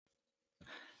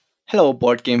Hello,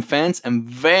 board game fans. I'm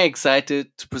very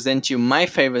excited to present you my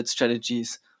favorite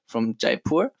strategies from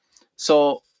Jaipur.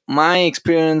 So, my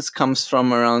experience comes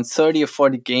from around 30 or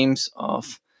 40 games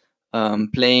of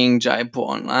playing Jaipur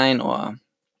online or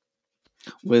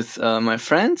with my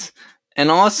friends.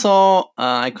 And also,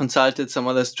 I consulted some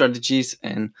other strategies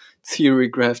and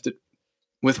theory graphed it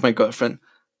with my girlfriend.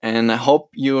 And I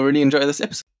hope you really enjoy this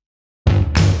episode.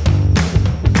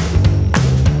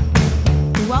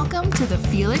 Welcome to the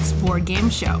Felix Board Game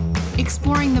Show,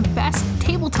 exploring the best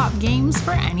tabletop games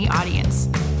for any audience.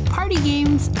 Party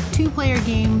games, two-player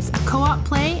games, co-op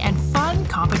play, and fun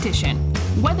competition.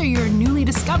 Whether you're newly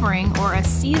discovering or a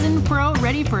seasoned pro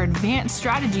ready for advanced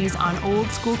strategies on old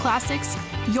school classics,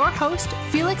 your host,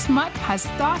 Felix Mutt, has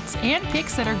thoughts and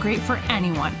picks that are great for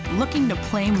anyone looking to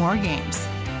play more games.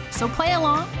 So play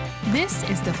along. This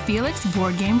is the Felix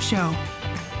Board Game Show.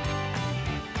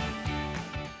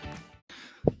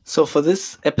 So for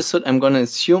this episode, I'm going to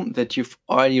assume that you've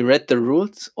already read the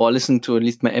rules or listened to at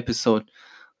least my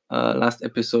last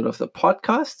episode of the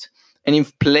podcast, and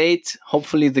you've played,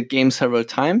 hopefully, the game several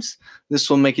times. This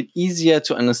will make it easier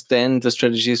to understand the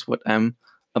strategies what I'm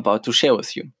about to share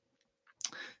with you.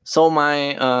 So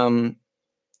my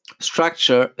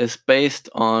structure is based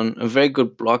on a very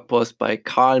good blog post by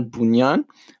Carl Bunyan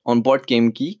on Board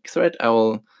Game Geek thread. I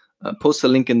will post a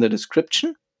link in the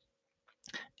description.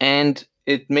 And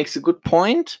it makes a good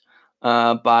point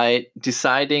by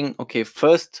deciding, okay,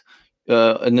 first,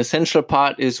 an essential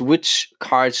part is which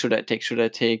cards should I take? Should I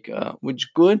take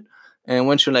which good? And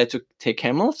when should I take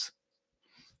camels?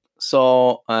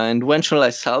 So, and when should I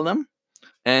sell them?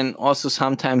 And also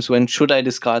sometimes when should I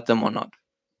discard them or not?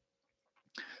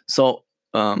 So,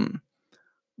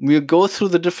 we'll go through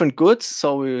the different goods.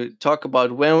 So we'll talk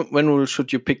about when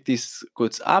should you pick these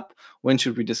goods up? When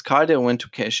should we discard it? And when to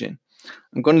cash in?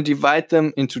 I'm going to divide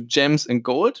them into gems and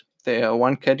gold. They are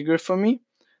one category for me.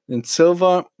 Then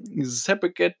silver is a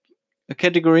separate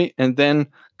category. And then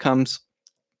comes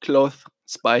cloth,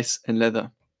 spice, and leather.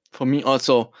 For me,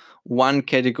 also one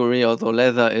category, although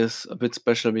leather is a bit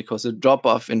special because the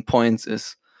drop-off in points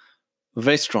is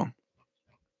very strong.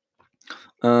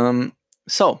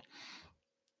 So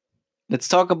let's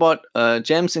talk about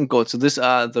gems and gold. So these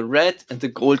are the red and the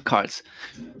gold cards.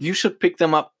 You should pick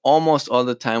them up almost all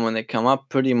the time when they come up,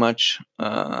 pretty much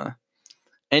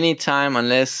anytime,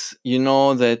 unless you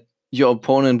know that your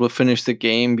opponent will finish the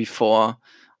game before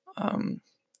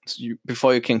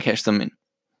you can cash them in.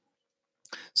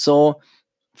 So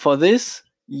for this,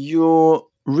 you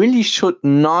really should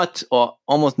not or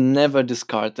almost never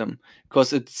discard them,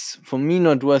 because it's, for me,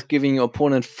 not worth giving your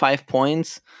opponent 5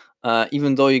 points.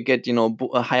 Even though you get,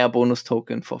 a higher bonus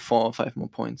token for 4 or 5 more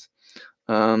points.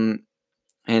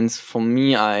 And for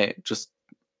me, I just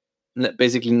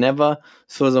basically never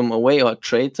throw them away or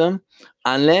trade them,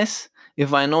 unless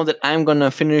if I know that I'm going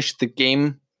to finish the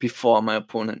game before my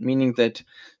opponent, meaning that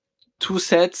 2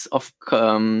 sets of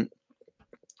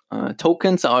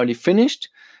tokens are already finished,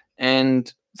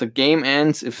 and the game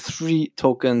ends if 3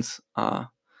 tokens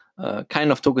are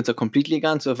tokens are completely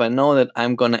gone. So if I know that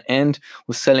I'm going to end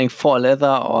with selling 4 leather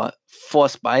or 4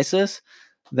 spices,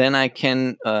 then I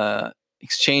can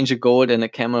exchange a gold and a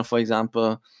camel, for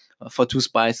example, for 2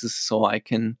 spices, so I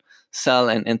can sell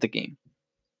and end the game.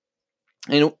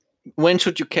 And when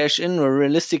should you cash in? Well,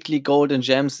 realistically, gold and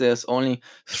gems, there's only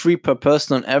 3 per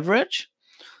person on average.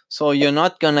 So you're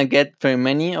not going to get very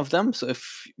many of them. So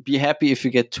be happy if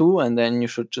you get 2, and then you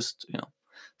should just,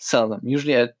 sell them.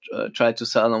 Usually I try to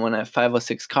sell them when I have 5 or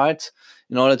 6 cards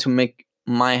in order to make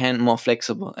my hand more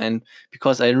flexible, and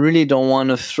because I really don't want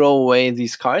to throw away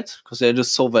these cards because they're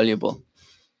just so valuable.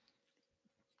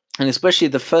 And especially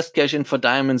the first cash in for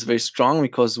diamonds is very strong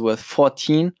because it's worth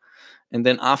 14, and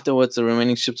then afterwards the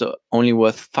remaining chips are only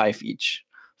worth 5 each.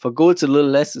 For gold, it's a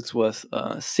little less. It's worth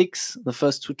 6, the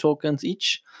first 2 tokens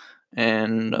each.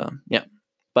 And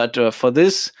but for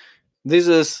this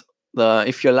is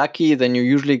if you're lucky, then you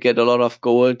usually get a lot of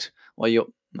gold, or the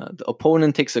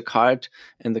opponent takes a card,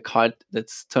 and the card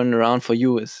that's turned around for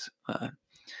you is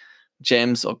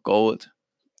gems or gold,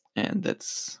 and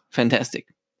that's fantastic.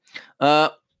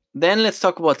 Then let's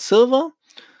talk about silver.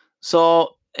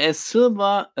 So as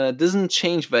silver doesn't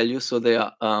change value, so there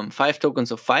are 5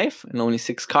 tokens of 5 and only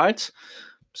 6 cards.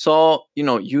 So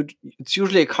it's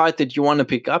usually a card that you want to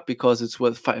pick up because it's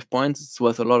worth 5 points. It's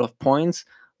worth a lot of points.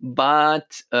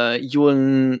 But you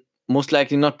will most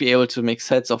likely not be able to make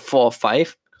sets of 4 or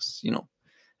 5, because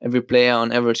every player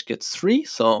on average gets 3.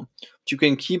 So you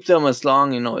can keep them as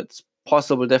long, it's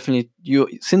possible. Definitely,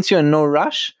 since you're in no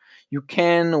rush, you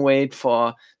can wait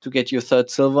to get your 3rd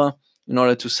silver in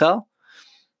order to sell.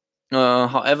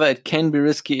 However, it can be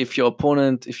risky if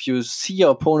you see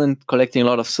your opponent collecting a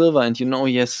lot of silver and you know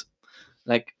he has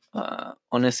like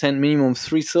on a cent minimum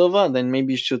 3 silver, then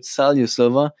maybe you should sell your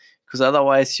silver, because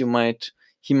otherwise he might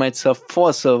sell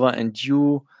 4 silver and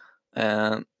you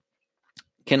can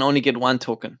only get 1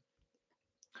 token.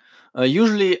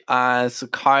 Usually as a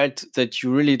card that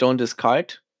you really don't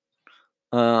discard.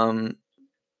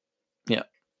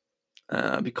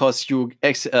 Because you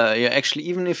actually,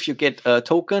 even if you get a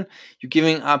token, you're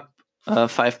giving up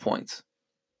 5 points.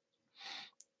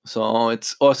 So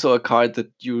it's also a card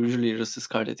that you usually just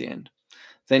discard at the end.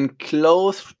 Then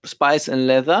cloth, spice, and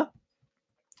leather.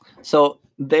 So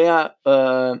they are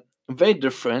very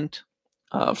different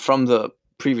from the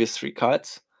previous 3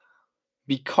 cards,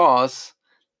 because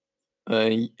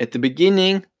at the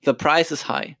beginning the price is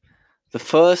high. The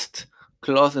first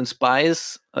cloth and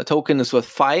spice token is worth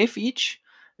 5 each,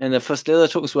 and the first leather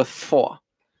token is worth 4.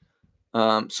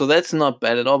 So that's not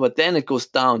bad at all, but then it goes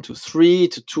down to 3,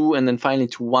 to 2, and then finally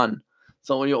to 1.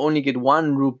 So you only get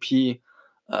 1 rupee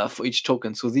for each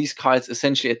token. So these cards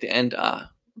essentially at the end are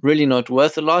really not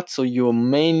worth a lot, so you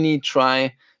mainly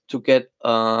try to get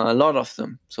a lot of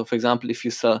them. So for example, if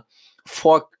you sell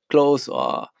 4 cloves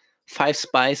or 5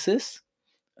 spices,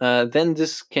 then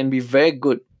this can be very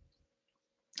good.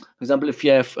 For example, if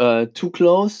you have 2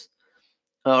 cloves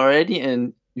already,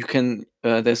 and you can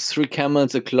there's 3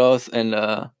 camels, a cloth,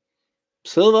 and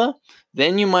silver,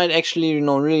 then you might actually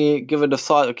really give it a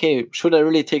thought. Okay, should I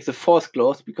really take the 4th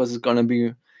cloth, because it's gonna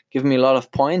be give me a lot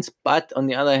of points, but on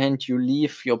the other hand you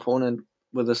leave your opponent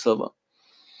with a silver.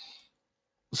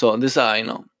 So this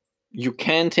you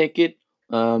can take it,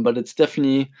 but it's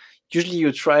definitely, usually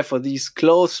you try for these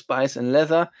clothes, spice, and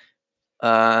leather.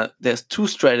 There's 2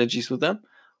 strategies with them.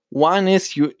 One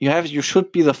is you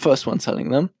should be the first one selling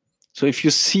them. So if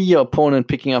you see your opponent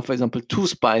picking up, for example, 2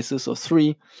 spices or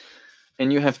 3,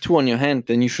 and you have 2 on your hand,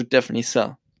 then you should definitely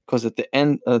sell, because at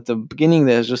the beginning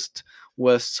they're just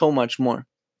worth so much more,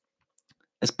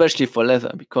 especially for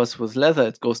leather, because with leather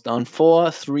it goes down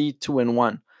 4, 3, 2, and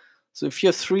 1. So if you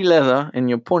have 3 leather and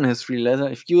your opponent has 3 leather,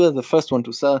 if you are the first one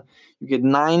to sell, you get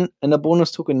 9 and a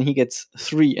bonus token, and he gets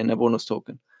 3 and a bonus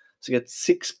token. So you get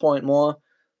 6 point more,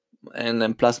 and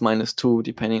then plus minus 2,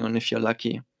 depending on if you're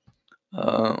lucky,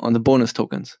 on the bonus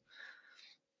tokens.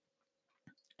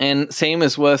 And same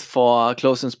is worth for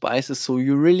cloves and spices. So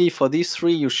you really, for these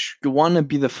 3, you want to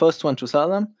be the first one to sell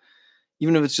them,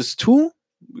 even if it's just 2.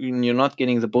 You're not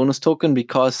getting the bonus token,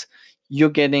 because you're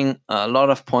getting a lot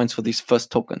of points for these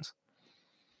first tokens.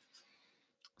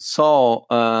 So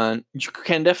you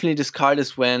can definitely discard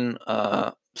this when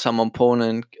some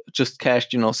opponent just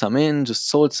cashed some in, just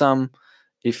sold some.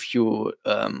 If you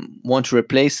want to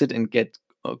replace it and get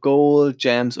gold,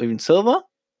 gems, or even silver.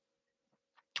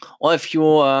 Or if you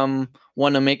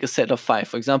want to make a set of 5.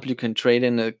 For example, you can trade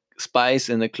in a spice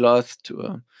and a cloth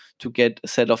to get a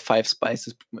set of 5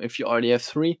 spices. If you already have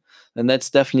 3, then that's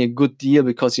definitely a good deal,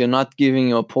 because you're not giving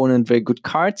your opponent very good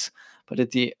cards, but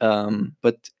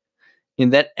but in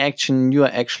that action you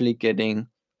are actually getting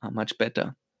much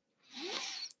better.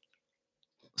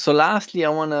 So lastly, I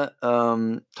want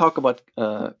to talk about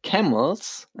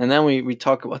camels, and then we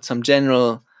talk about some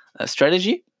general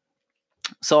strategy.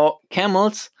 So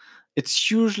camels,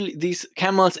 it's usually, these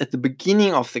camels at the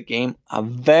beginning of the game are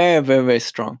very, very, very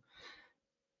strong.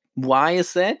 Why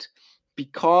is that?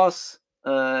 Because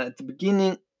at the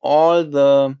beginning all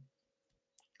the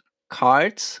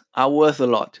cards are worth a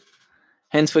lot.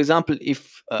 Hence, for example,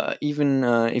 if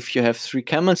if you have 3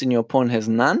 camels and your opponent has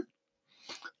none,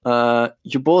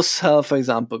 you both sell, for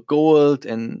example, gold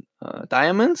and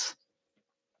diamonds,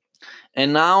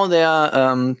 and now there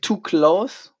are 2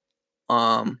 clothes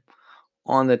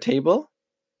on the table.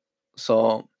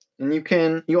 So, and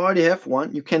you already have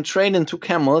 1. You can trade in 2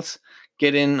 camels,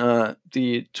 get in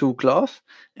the 2 cloth,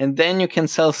 and then you can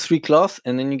sell 3 cloth,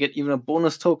 and then you get even a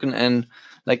bonus token and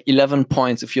like 11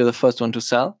 points if you're the first one to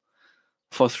sell.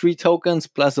 For 3 tokens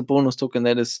plus a bonus token,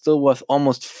 that is still worth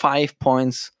almost 5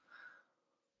 points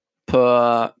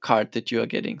per card that you are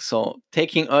getting. So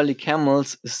taking early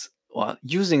camels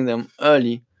using them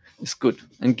early is good,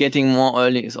 and getting more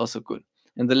early is also good.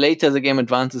 And the later the game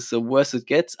advances, the worse it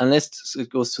gets, unless it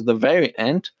goes to the very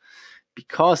end.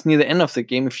 Because near the end of the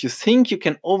game, if you think you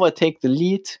can overtake the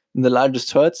lead in the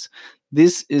largest herds,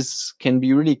 this can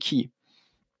be really key.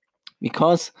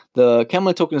 Because the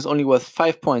camel token is only worth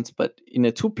 5 points, but in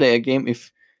a 2-player game,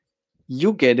 if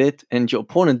you get it and your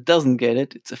opponent doesn't get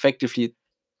it, it's effectively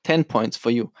 10 points for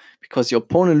you, because your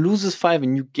opponent loses 5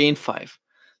 and you gain 5.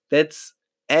 That's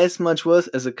as much worth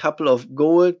as a couple of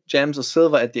gold, gems, or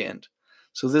silver at the end.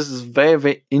 So this is very,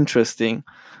 very interesting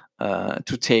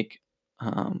to take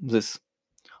this.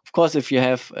 Of course, if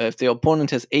the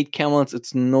opponent has 8 camels,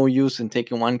 it's no use in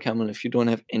taking 1 camel if you don't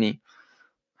have any.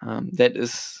 That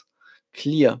is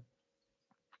clear.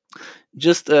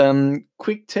 Just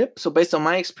quick tip. So based on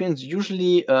my experience,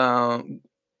 usually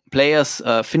players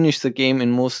finish the game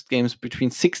in most games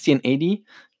between 60 and 80.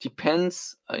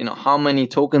 Depends, how many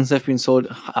tokens have been sold,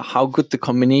 how good the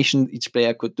combination each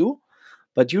player could do.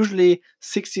 But usually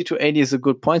 60 to 80 is a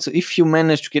good point. So if you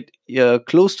manage to get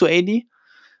close to 80,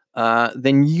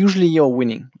 then usually you're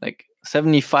winning. Like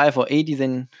 75 or 80,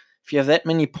 then if you have that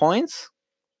many points,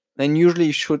 then usually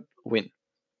you should win.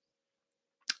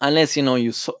 Unless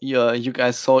you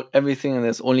guys sold everything and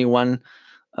there's only one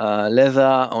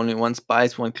leather, only one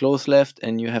spice, one clothes left,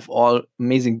 and you have all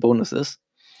amazing bonuses.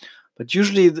 But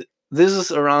usually this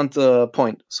is around the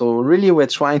point. So really we're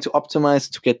trying to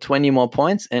optimize to get 20 more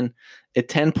points, and a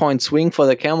 10-point swing for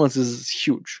the camels is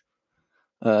huge.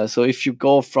 So if you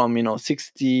go from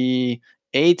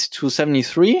 68 to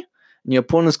 73, and your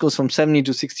opponent goes from 70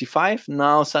 to 65,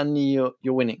 now suddenly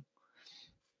you're winning.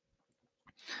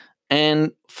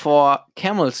 And for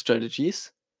camel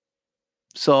strategies,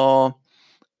 so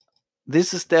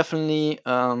this is definitely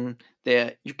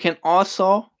there. You can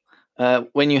also,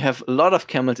 when you have a lot of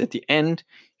camels at the end,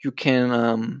 you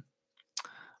can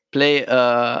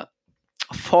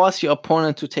force your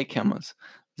opponent to take camels.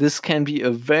 This can be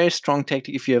a very strong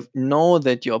tactic if you know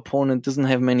that your opponent doesn't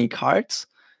have many cards.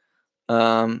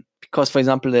 Because, for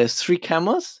example, there's 3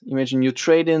 camels. Imagine you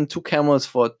trade in 2 camels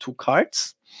for 2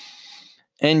 cards.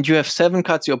 And you have 7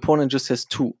 cards, your opponent just has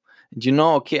 2. And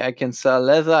okay, I can sell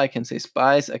leather, I can say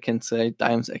spice, I can say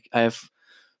diamonds. I have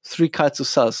 3 cards to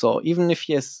sell. So even if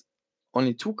he has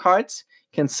only 2 cards,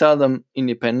 he can sell them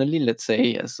independently. Let's say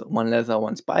he has 1 leather,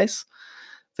 1 spice.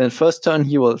 Then first turn,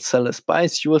 he will sell a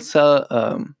spice, you will sell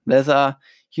leather,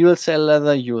 he will sell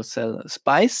leather, you will sell a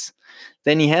spice.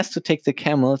 Then he has to take the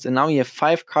camels, and now you have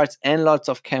 5 cards and lots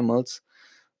of camels.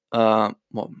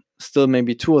 Still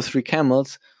maybe 2 or 3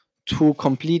 camels to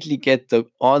completely get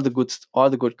all the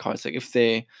good cards. Like if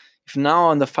now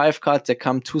on the 5 cards there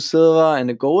come 2 silver and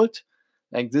a gold,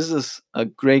 like this is a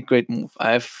great move.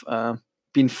 I've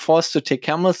been forced to take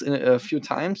camels a few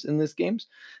times in these games,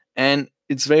 and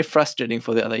it's very frustrating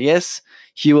for the other. Yes,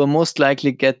 he will most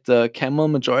likely get the camel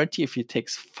majority if he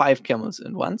takes 5 camels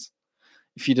at once.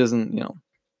 If he doesn't,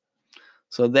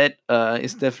 So that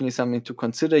is definitely something to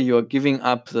consider. You're giving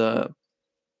up the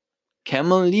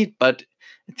camel lead, but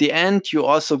at the end, you're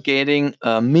also getting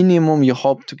a minimum. You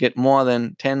hope to get more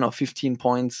than 10 or 15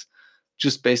 points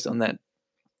just based on that.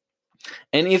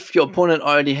 And if your opponent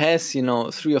already has, 3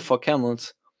 or 4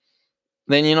 camels,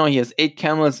 then he has 8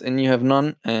 camels and you have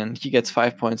none, and he gets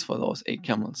 5 points for those 8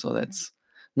 camels. So that's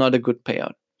not a good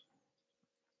payout.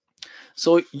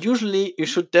 So usually you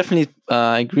should definitely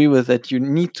agree with that. You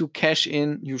need to cash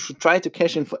in. You should try to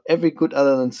cash in for every good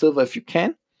other than silver if you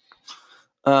can.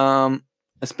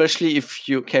 Especially if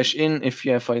you cash in, if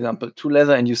you have, for example, 2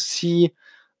 leather and you see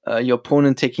your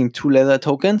opponent taking 2 leather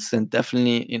tokens, then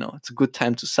definitely, it's a good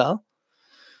time to sell.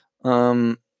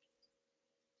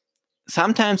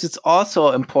 Sometimes it's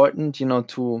also important,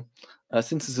 to,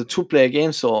 since it's a 2-player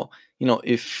game, so,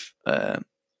 if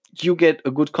you get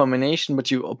a good combination,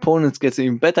 but your opponent gets an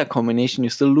even better combination,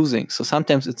 you're still losing. So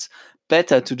sometimes it's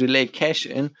better to delay cash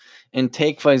in and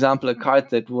take, for example, a card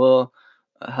that will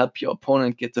help your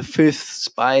opponent get the 5th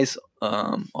spice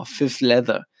or 5th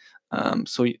leather.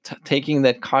 So taking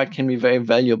that card can be very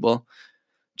valuable,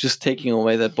 just taking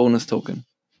away that bonus token.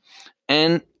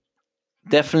 And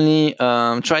definitely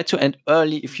try to end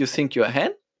early if you think you're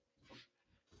ahead.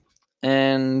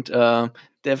 And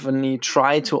definitely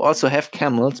try to also have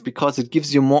camels, because it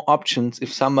gives you more options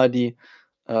if somebody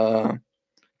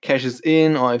cashes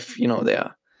in, or if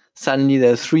suddenly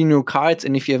there are 3 new cards,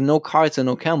 and if you have no cards and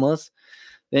no camels,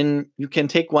 then you can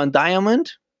take 1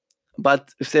 diamond, but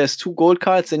if there's 2 gold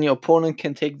cards, then your opponent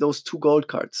can take those 2 gold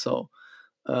cards. So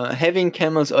having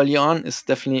camels early on is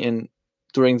definitely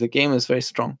during the game is very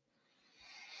strong.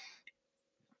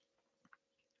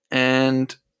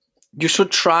 And you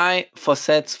should try for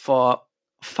sets for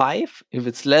 5 if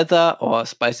it's leather or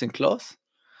spice and cloth.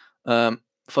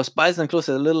 For spice and cloth, it's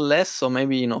a little less, so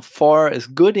maybe 4 is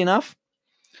good enough.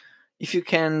 If you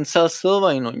can sell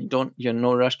silver, you're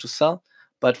no rush to sell.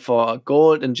 But for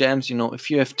gold and gems,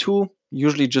 if you have 2,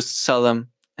 usually just sell them,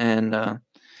 and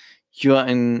you are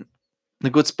in a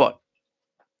good spot.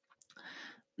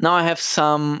 Now I have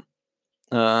some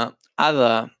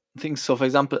other things. So, for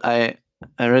example, I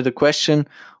read a question.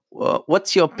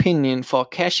 What's your opinion for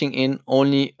cashing in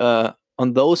only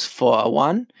on those for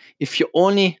 1? If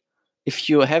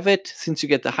you have it, since you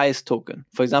get the highest token.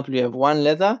 For example, you have 1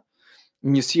 leather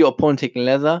when you see your opponent taking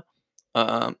leather,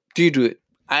 do you do it?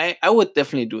 I would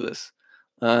definitely do this.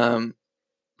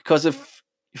 Because if,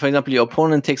 for example, your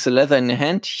opponent takes a leather in your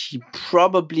hand, he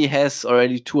probably has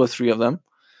already 2 or 3 of them.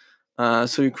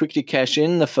 So you quickly cash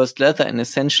in the first leather and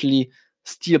essentially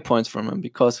steal points from him.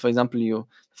 Because, for example, your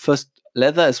first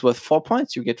leather is worth 4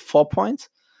 points, you get 4 points.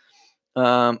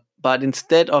 But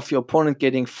instead of your opponent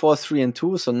getting 4, 3, and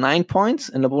 2, so 9 points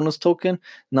in the bonus token,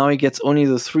 now he gets only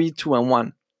the 3, 2, and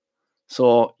 1.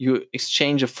 So you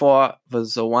exchange a 4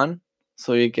 versus a 1.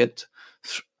 So you get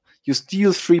you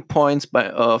steal 3 points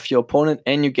of your opponent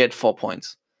and you get 4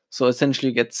 points. So essentially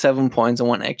you get 7 points in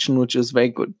one action, which is very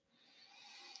good.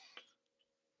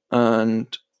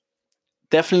 And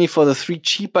definitely for the 3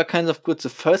 cheaper kinds of goods, the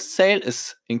first sale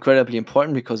is incredibly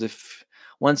important, because if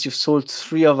once you've sold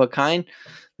 3 of a kind,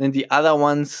 then the other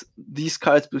ones, these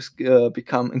cards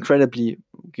become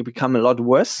a lot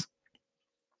worse.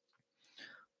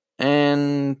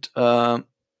 And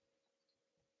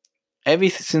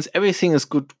since everything is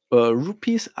good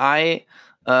rupees, I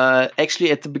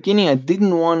actually at the beginning I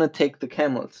didn't want to take the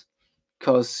camels,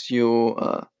 because you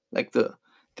the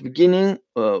beginning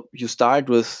you start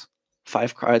with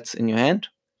 5 cards in your hand.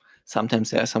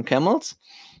 Sometimes there are some camels,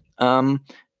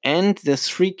 and there's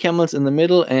 3 camels in the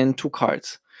middle and 2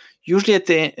 cards. Usually at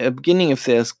the beginning, if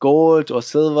there's gold or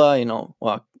silver,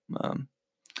 or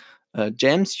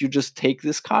gems, you just take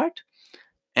this card.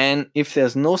 And if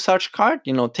there's no such card,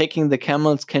 taking the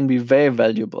camels can be very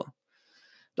valuable.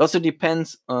 It also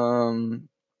depends, and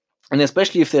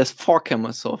especially if there's 4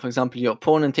 camels. So, for example, your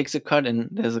opponent takes a card and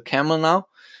there's a camel now.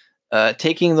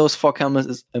 Taking those 4 camels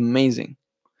is amazing,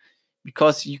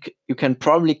 because you can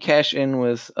probably cash in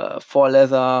with 4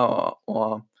 leather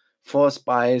or 4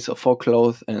 spice or 4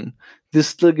 clothes, and this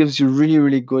still gives you really,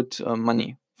 really good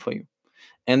money for you.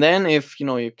 And then if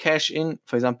you cash in,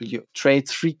 for example, you trade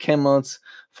 3 camels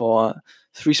for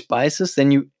 3 spices,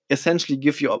 then you essentially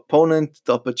give your opponent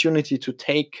the opportunity to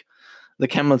take the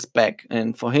camels back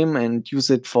and for him and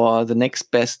use it for the next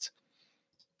best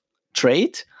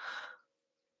trade.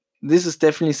 This is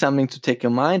definitely something to take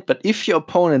in mind. But if your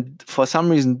opponent for some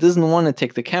reason doesn't want to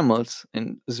take the camels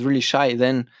and is really shy,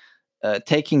 then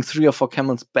taking 3 or 4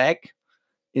 camels back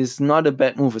is not a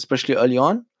bad move, especially early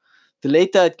on. The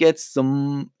later it gets,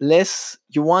 the less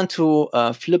you want to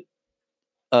flip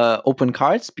open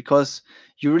cards, because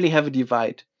you really have a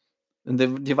divide. And the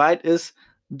divide is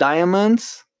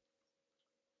diamonds,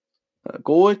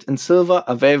 gold, and silver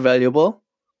are very valuable.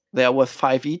 They are worth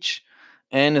 5 each.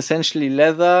 And essentially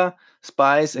leather,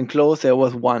 spice, and clothes, they're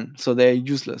worth 1. So they're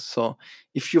useless. So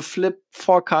if you flip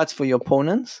 4 cards for your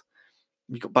opponents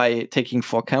by taking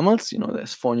 4 camels,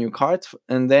 there's 4 new cards.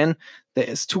 And then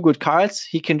there's 2 good cards.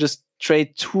 He can just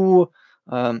trade 2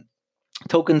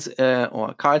 tokens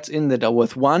or cards in that are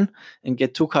worth 1 and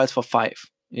get 2 cards for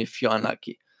 5 if you're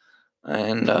unlucky.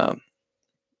 And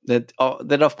that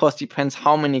of course depends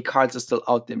how many cards are still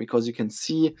out there, because you can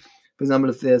see, for example,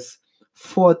 if there's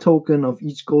 4 tokens of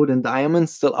each gold and diamond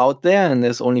still out there and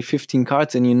there's only 15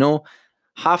 cards, and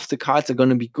half the cards are going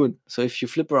to be good. So if you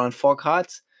flip around 4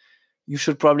 cards, you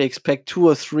should probably expect 2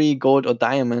 or 3 gold or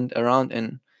diamond around,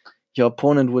 and your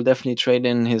opponent will definitely trade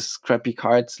in his crappy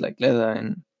cards like leather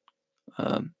and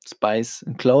spice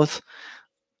and clothes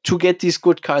to get these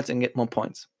good cards and get more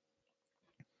points.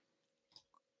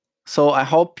 So I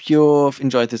hope you've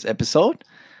enjoyed this episode,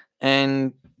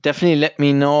 and definitely let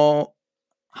me know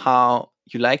how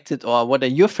you liked it, or what are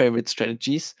your favorite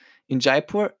strategies in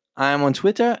Jaipur. I'm on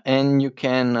Twitter, and you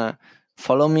can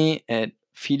follow me at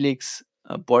Felix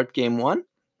BoardGame1.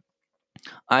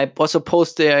 I also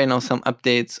post there, some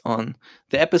updates on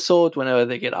the episode whenever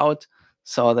they get out.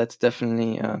 So that's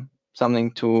definitely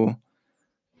something to,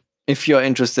 if you're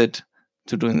interested,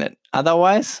 to doing that.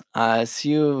 Otherwise, I'll see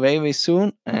you very, very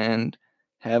soon, and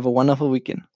have a wonderful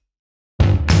weekend.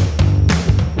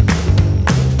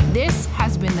 This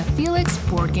has been the Felix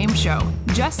Board Game Show.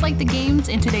 Just like the games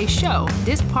in today's show,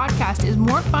 this podcast is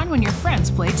more fun when your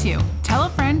friends play too. Tell a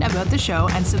friend about the show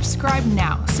and subscribe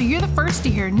now, so you're the first to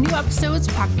hear new episodes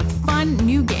packed with fun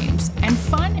new games and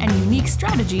fun and unique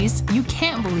strategies you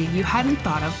can't believe you hadn't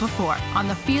thought of before on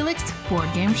the Felix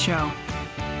Board Game Show.